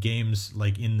games,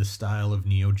 like in the style of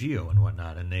Neo Geo and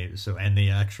whatnot. And they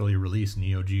actually release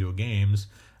Neo Geo games.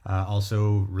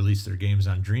 Also released their games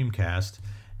on Dreamcast.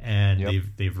 And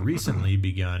they've recently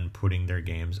begun putting their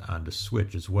games onto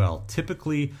Switch as well.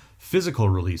 Typically physical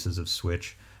releases of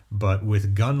Switch, but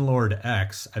with Gunlord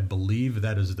X, I believe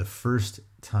that is the first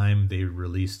time they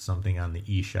released something on the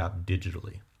eShop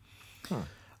digitally.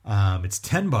 It's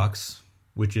 $10,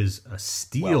 which is a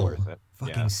steal,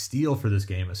 steal for this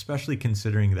game, especially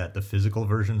considering that the physical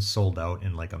version sold out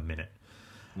in like a minute.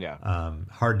 Yeah,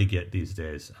 hard to get these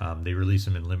days. They release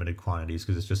them in limited quantities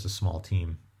because it's just a small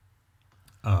team.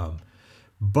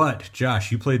 But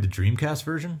Josh, you played the Dreamcast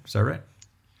version, is that right?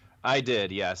 I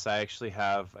did, yes. I actually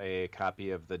have a copy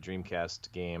of the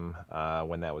Dreamcast game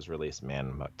when that was released. Man,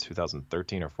 about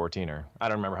 2013 or 14, or I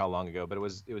don't remember how long ago. But it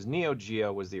was Neo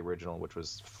Geo was the original, which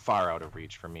was far out of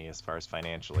reach for me as far as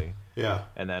financially. Yeah.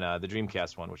 And then the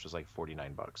Dreamcast one, which was like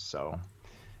 $49. So,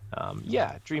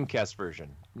 Dreamcast version,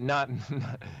 not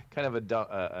kind of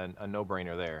a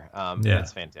no-brainer there.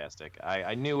 It's fantastic.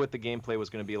 I knew what the gameplay was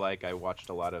going to be like. I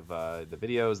watched a lot of the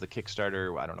videos, the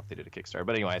Kickstarter. I don't know if they did a Kickstarter,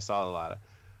 but anyway, I saw a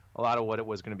lot of what it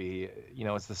was going to be.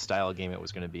 It's the style of game it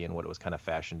was going to be and what it was kind of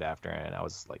fashioned after, and I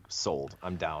was like sold.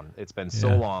 I'm down. It's been so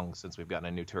long since we've gotten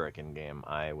a new Turrican game.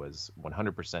 I was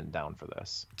 100% down for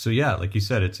this. So yeah, like you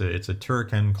said, it's a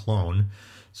Turrican clone.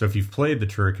 So if you've played the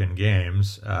Turrican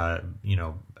games,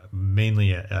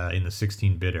 mainly in the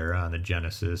 16-bit era on the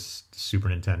Genesis, Super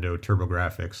Nintendo,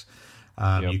 TurboGrafx,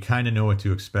 you kind of know what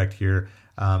to expect here.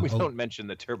 We don't mention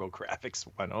the TurboGrafx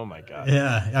one. Oh my god.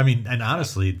 Yeah, I mean, and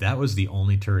honestly, that was the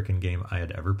only Turrican game I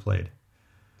had ever played.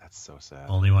 That's so sad.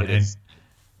 Only one,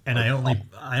 and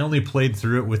I only played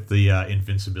through it with the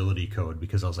invincibility code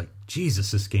because I was like,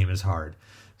 Jesus, this game is hard.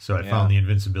 So I found the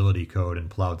invincibility code and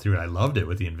plowed through it. I loved it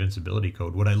with the invincibility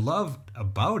code. What I loved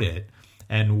about it,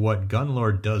 and what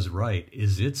Gunlord does right,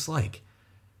 is it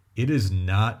is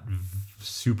not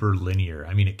super linear.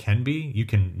 I mean, it can be. You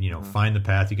can, find the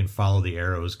path, you can follow the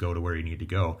arrows, go to where you need to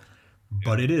go.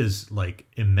 But it is like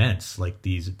immense, like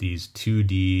these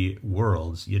 2D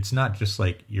worlds. It's not just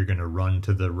like you're going to run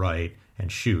to the right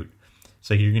and shoot. It's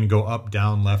like you're going to go up,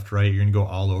 down, left, right. You're going to go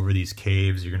all over these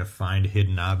caves. You're going to find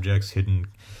hidden objects, hidden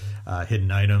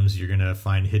items. You're going to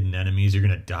find hidden enemies. You're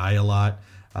going to die a lot.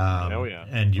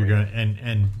 And you're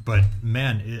but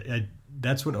man,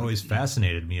 that's what always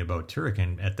fascinated me about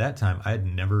Turrican. At that time, I had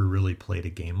never really played a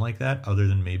game like that, other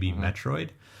than maybe Metroid.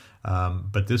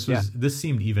 But this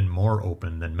seemed even more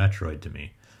open than Metroid to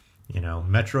me.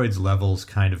 Metroid's levels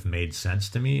kind of made sense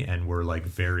to me and were like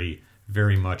very,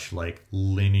 very much like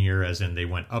linear, as in they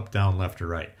went up, down, left, or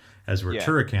right. As where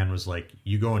Turrican was like,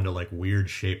 you go into like weird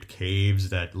shaped caves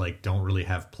that like don't really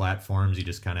have platforms. You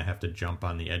just kind of have to jump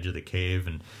on the edge of the cave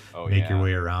and make your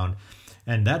way around.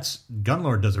 And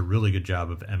Gunlord does a really good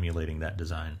job of emulating that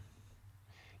design.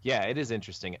 Yeah, it is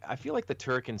interesting. I feel like the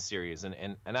Turrican series, and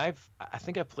I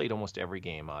think I've played almost every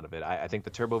game out of it. I think the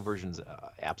Turbo version's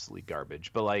absolutely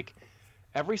garbage, but like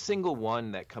every single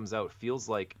one that comes out feels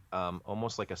like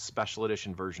almost like a special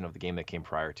edition version of the game that came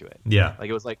prior to it. Yeah. Like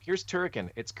it was like, here's Turrican.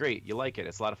 It's great. You like it.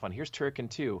 It's a lot of fun. Here's Turrican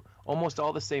 2. Almost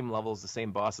all the same levels, the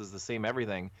same bosses, the same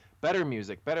everything. Better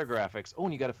music, better graphics. Oh,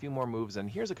 and you got a few more moves. And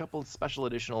here's a couple of special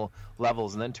additional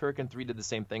levels. And then Turrican 3 did the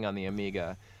same thing on the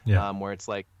Amiga, where it's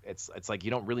like you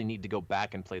don't really need to go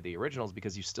back and play the originals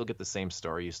because you still get the same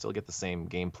story, you still get the same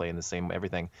gameplay and the same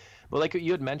everything. But like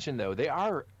you had mentioned, though,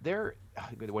 they're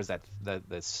what is that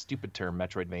the stupid term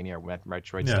Metroidvania or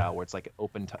Metroid style, where it's like an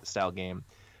open style game.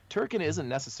 Turrican isn't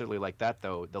necessarily like that,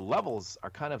 though. The levels are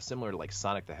kind of similar to like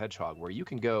Sonic the Hedgehog, where you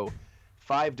can go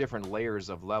 5 different layers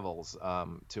of levels.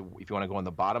 If you want to go on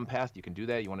the bottom path, you can do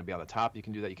that. You want to be on the top, you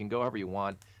can do that. You can go however you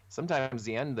want. Sometimes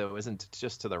the end, though, isn't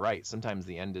just to the right. Sometimes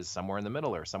the end is somewhere in the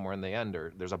middle, or somewhere in the end,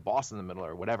 or there's a boss in the middle,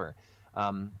 or whatever.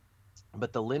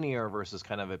 But the linear versus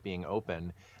kind of it being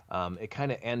open, It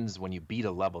kind of ends when you beat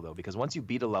a level, though, because once you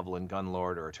beat a level in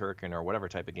Gunlord or Turrican or whatever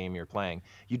type of game you're playing,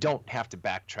 you don't have to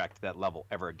backtrack to that level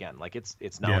ever again. Like it's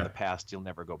now in the past, you'll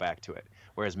never go back to it.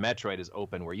 Whereas Metroid is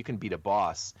open, where you can beat a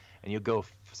boss and you'll go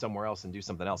somewhere else and do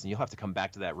something else, and you'll have to come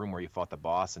back to that room where you fought the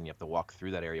boss, and you have to walk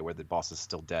through that area where the boss is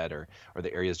still dead, or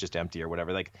the area is just empty or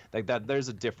whatever. Like that. There's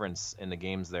a difference in the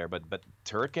games there, but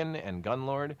Turrican and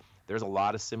Gunlord, there's a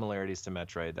lot of similarities to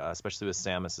Metroid, especially with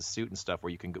Samus's suit and stuff,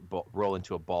 where you can roll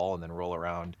into a ball and then roll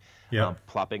around,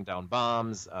 plopping down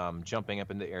bombs, jumping up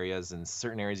into areas, and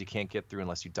certain areas you can't get through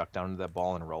unless you duck down into that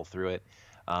ball and roll through it.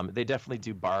 They definitely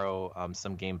do borrow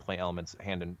some gameplay elements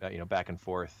back and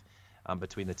forth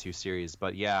between the two series.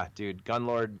 But yeah, dude,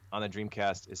 Gunlord on the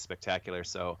Dreamcast is spectacular.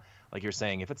 So like you're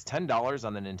saying, if it's $10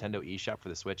 on the Nintendo eShop for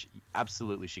the Switch, you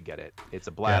absolutely should get it. It's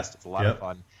a blast. It's a lot of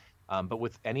fun. But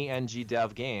with any NG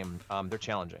dev game, they're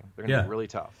challenging. They're going to be really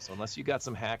tough. So unless you got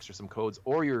some hacks or some codes,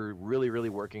 or you're really, really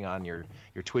working on your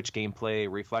Twitch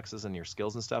gameplay reflexes and your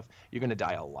skills and stuff, you're going to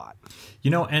die a lot.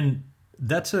 And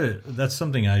that's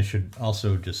something I should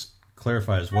also just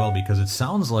clarify as well, because it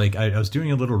sounds like I was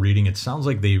doing a little reading. It sounds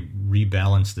like they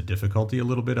rebalanced the difficulty a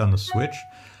little bit on the Switch.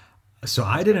 So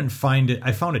I didn't find it.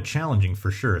 I found it challenging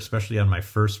for sure, especially on my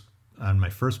first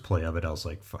play of it. I was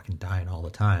like fucking dying all the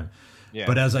time. Yeah.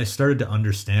 But as I started to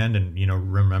understand and,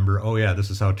 remember, oh yeah, this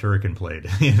is how Turrican played,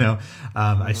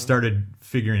 I started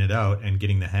figuring it out and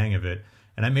getting the hang of it.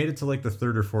 And I made it to like the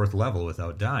third or fourth level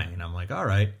without dying. I'm like, all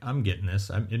right, I'm getting this.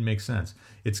 It makes sense.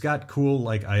 It's got cool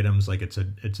like items, like it's a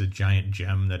giant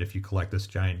gem that if you collect this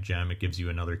giant gem, it gives you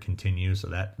another continue. So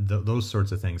that those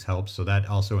sorts of things help. So that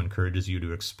also encourages you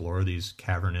to explore these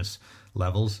cavernous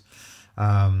levels.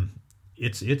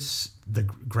 It's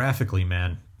graphically,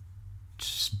 man,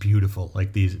 just beautiful.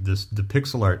 Like the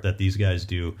pixel art that these guys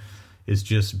do is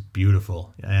just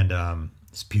beautiful, and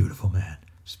it's beautiful, man.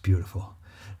 It's beautiful.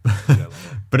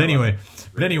 But anyway,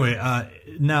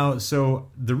 now, so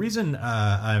the reason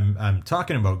I'm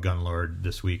talking about Gunlord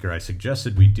this week, or I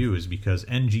suggested we do, is because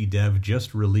NG Dev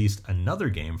just released another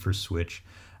game for Switch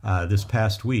this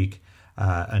past week.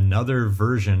 Another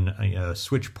version, a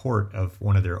Switch port of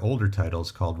one of their older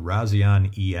titles called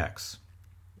Razion EX.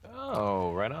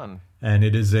 Oh, right on. And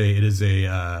it is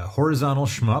a horizontal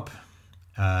shmup,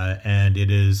 and it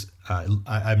is.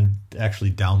 I'm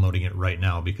actually downloading it right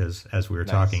now because as we were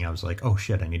talking, I was like, "Oh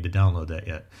shit, I need to download that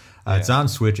yet." It's on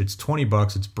Switch. It's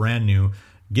 $20. It's brand new,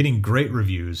 getting great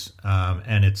reviews,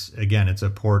 and it's a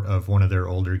port of one of their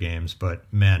older games. But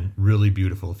man, really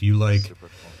beautiful. If you like.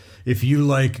 If you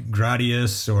like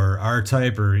Gradius or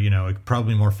R-Type, or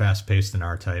probably more fast-paced than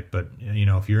R-Type, but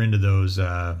if you're into those,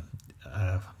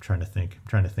 I'm trying to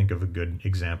think of a good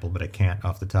example, but I can't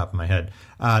off the top of my head.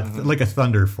 Like a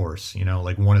Thunder Force,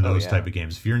 like one of those type of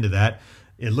games. If you're into that,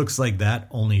 it looks like that,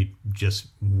 only just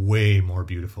way more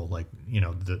beautiful. Like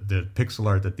the pixel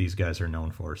art that these guys are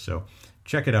known for. So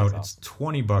check it out. It's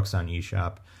 $20 on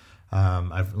eShop.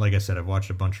 Like I said, I've watched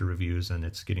a bunch of reviews, and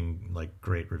it's getting like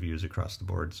great reviews across the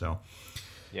board. So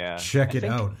check it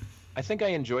out. I think I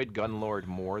enjoyed Gunlord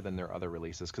more than their other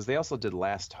releases, because they also did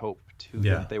Last Hope too.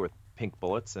 Yeah. They were pink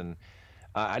bullets, and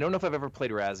I don't know if I've ever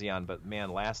played Razion, but man,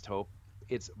 Last Hope,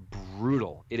 it's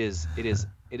brutal. It is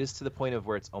to the point of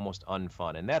where it's almost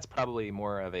unfun, and that's probably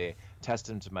more of a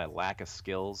testament to my lack of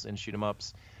skills in shoot 'em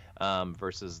ups.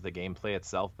 Versus the gameplay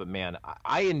itself. But man,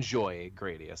 I enjoy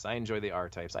Gradius. I enjoy the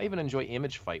R-Types. I even enjoy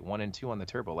Image Fight 1 and 2 on the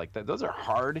Turbo. Like those are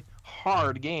hard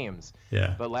games.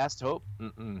 Yeah. But Last Hope,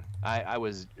 I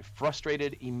was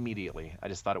frustrated immediately. I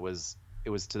just thought it was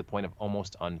to the point of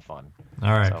almost unfun.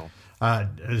 All right.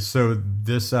 So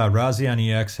this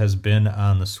Razion EX has been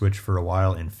on the Switch for a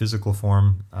while in physical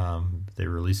form.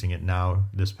 They're releasing it now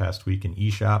this past week in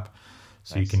eShop.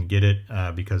 So you can get it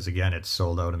because, again, it's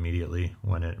sold out immediately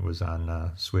when it was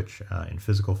on Switch in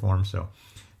physical form. So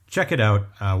check it out.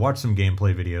 Watch some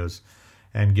gameplay videos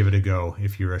and give it a go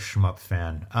if you're a shmup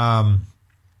fan.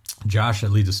 Josh,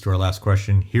 that leads us to our last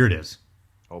question. Here it is.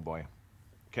 Oh, boy.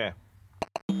 Okay.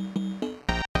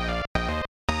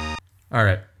 All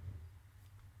right.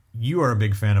 You are a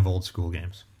big fan of old school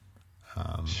games.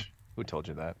 Who told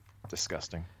you that?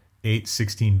 Disgusting.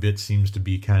 16-bit seems to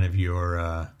be kind of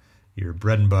your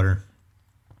bread and butter.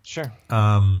 Sure.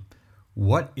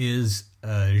 What is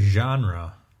a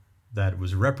genre that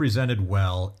was represented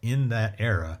well in that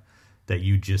era that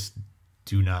you just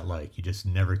do not like? You just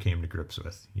never came to grips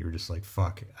with. You were just like,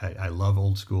 fuck, I love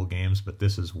old school games, but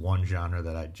this is one genre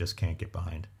that I just can't get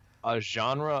behind. A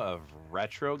genre of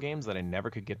retro games that I never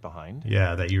could get behind?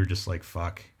 Yeah, that you were just like,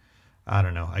 fuck, I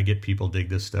don't know. I get people dig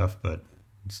this stuff, but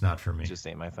It's not for me. It just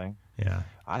ain't my thing. Yeah.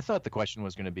 I thought the question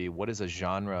was going to be, what is a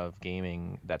genre of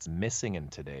gaming that's missing in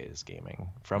today's gaming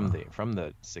from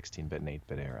the 16-bit and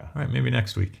 8-bit era? All right, maybe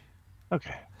next week.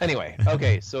 Okay. Anyway,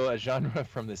 so a genre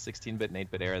from the 16-bit and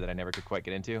 8-bit era that I never could quite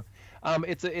get into.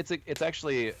 It's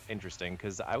actually interesting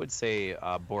because I would say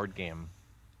board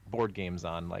games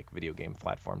on like video game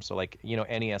platforms. So like,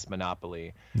 NES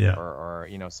Monopoly, or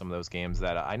some of those games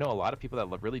that I know a lot of people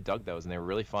that really dug those, and they were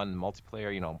really fun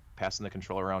multiplayer, passing the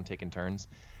controller around, taking turns.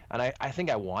 And I think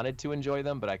I wanted to enjoy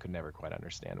them, but I could never quite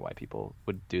understand why people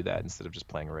would do that instead of just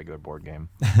playing a regular board game.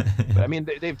 But I mean,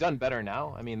 they've done better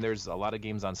now. I mean, there's a lot of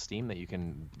games on Steam that you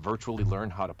can virtually learn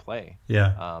how to play.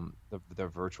 Yeah. The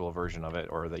virtual version of it,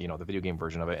 or the video game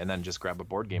version of it, and then just grab a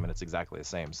board game and it's exactly the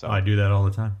same. So I do that all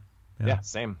the time. Yeah,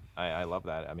 same. I love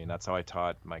that. I mean, that's how I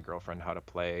taught my girlfriend how to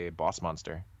play Boss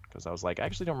Monster, because I was like, I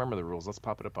actually don't remember the rules. Let's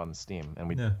pop it up on Steam, and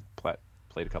we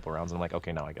played a couple rounds, and I'm like,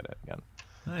 okay, now I get it again.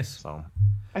 Nice. So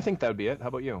I think that would be it. How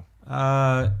about you?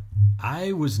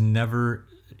 I was never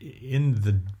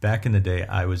back in the day.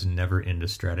 I was never into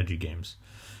strategy games.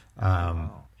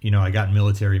 I got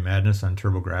Military Madness on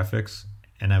TurboGrafx,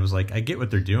 and I was like, I get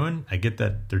what they're doing. I get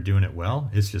that they're doing it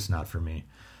well. It's just not for me.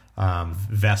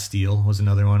 Vastille was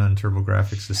another one on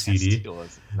TurboGrafx, the CD. Vastille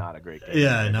is not a great game.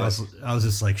 Yeah, and I was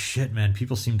just like, shit, man,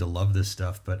 people seem to love this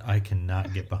stuff, but I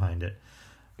cannot get behind it.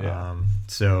 Yeah.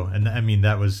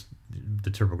 That was the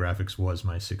TurboGrafx was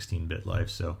my 16-bit life.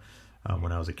 So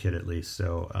when I was a kid, at least.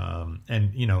 So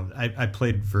I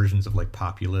played versions of like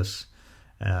Populous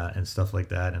and stuff like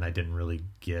that, and I didn't really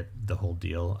get the whole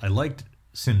deal. I liked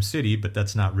SimCity, but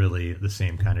that's not really the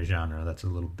same kind of genre. That's a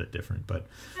little bit different, but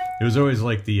it was always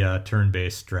like the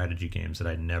turn-based strategy games that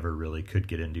I never really could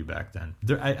get into back then.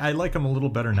 I like them a little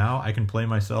better now. I can play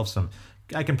me some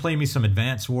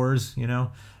Advance Wars,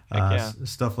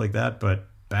 stuff like that, but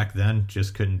back then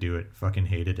just couldn't do it. Fucking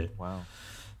hated it. Wow.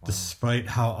 Despite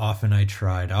how often I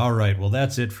tried. All right, well,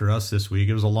 that's it for us this week.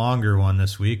 It was a longer one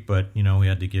this week, but we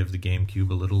had to give the GameCube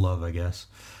a little love, I guess.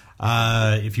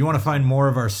 If you want to find more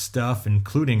of our stuff,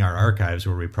 including our archives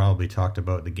where we probably talked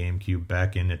about the GameCube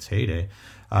back in its heyday,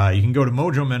 you can go to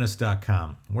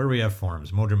MoJoMenace.com, where we have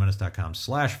forums,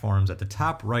 MoJoMenace.com/forums. At the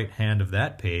top right hand of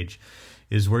that page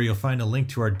is where you'll find a link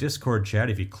to our Discord chat.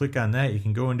 If you click on that, you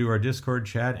can go into our Discord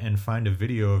chat and find a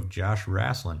video of Josh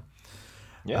wrestling.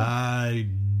 Yeah.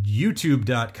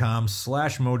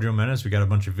 YouTube.com/MoJoMenace. We got a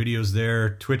bunch of videos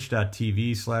there.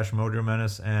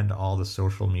 Twitch.tv/MoJoMenace, and all the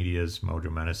social medias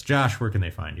MoJoMenace. Josh, where can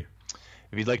they find you?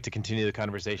 If you'd like to continue the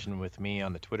conversation with me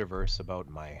on the Twitterverse about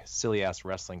my silly-ass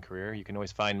wrestling career, you can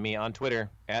always find me on Twitter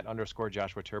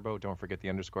 @_Joshua Turbo. Don't forget the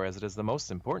underscore, as it is the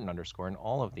most important underscore in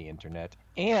all of the internet.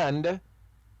 And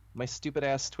my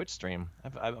stupid-ass Twitch stream.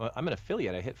 I'm an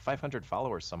affiliate. I hit 500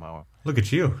 followers somehow. Look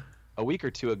at you. A week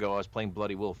or two ago, I was playing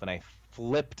Bloody Wolf, and I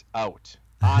flipped out.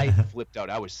 I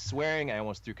was swearing. I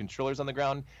almost threw controllers on the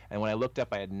ground. And when I looked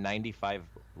up, I had 95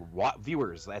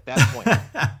 viewers at that point.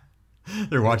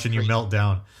 They're watching you melt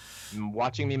down.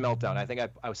 Watching me melt down. I think I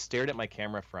was stared at my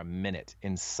camera for a minute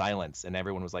in silence, and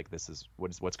everyone was like, "This is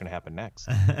what's going to happen next."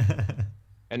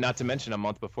 And not to mention, a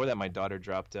month before that, my daughter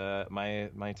dropped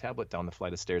my tablet down the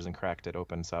flight of stairs and cracked it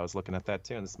open. So I was looking at that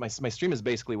too. And my stream is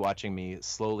basically watching me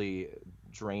slowly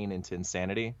drain into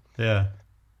insanity. Yeah.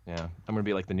 Yeah. I'm gonna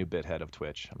be like the new bit head of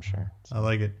Twitch, I'm sure. So. I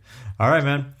like it. All right,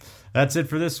 man. That's it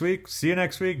for this week. See you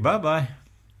next week. Bye-bye.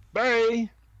 Bye.